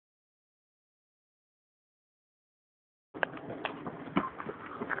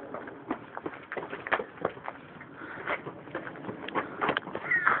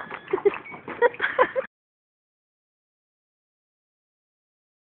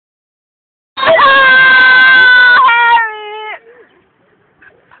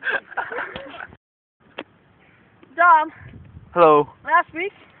Hello. Last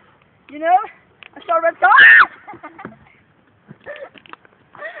week, you know, I saw a red car.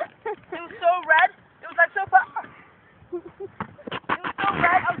 It was so red. It was like so far. It was so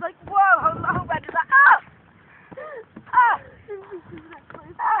red. I was like, whoa, how red is that? Ah! Ah!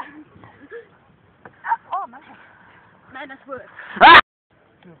 Ah! Oh, man. Man, that's worse. Ah!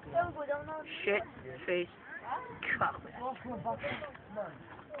 Shit, face.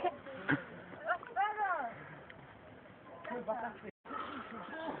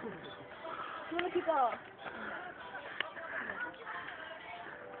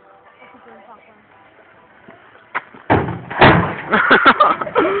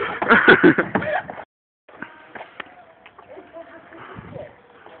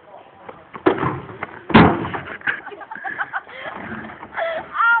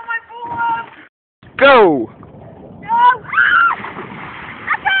 Go! No! Ah!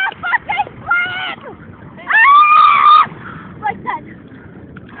 I can't fucking swim! Ah! Like that.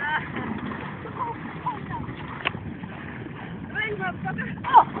 Oh no. Please, motherfucker.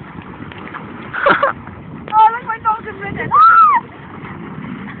 Oh! Oh, look, my nose is ridden. Ah!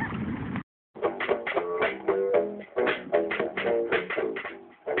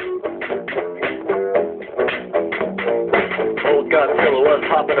 Old Godzilla was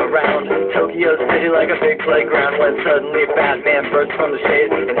hopping around Tokyo City like a big playground when suddenly Batman burst from the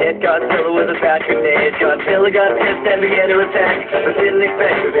shade and hit Godzilla with a bat grenade. Godzilla got pissed and began to attack, but didn't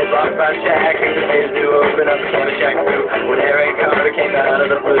expect to get blocked by Shaq. He decided to open up the Shack through when Aaron Carter came out of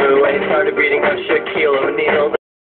the blue and he started beating up shit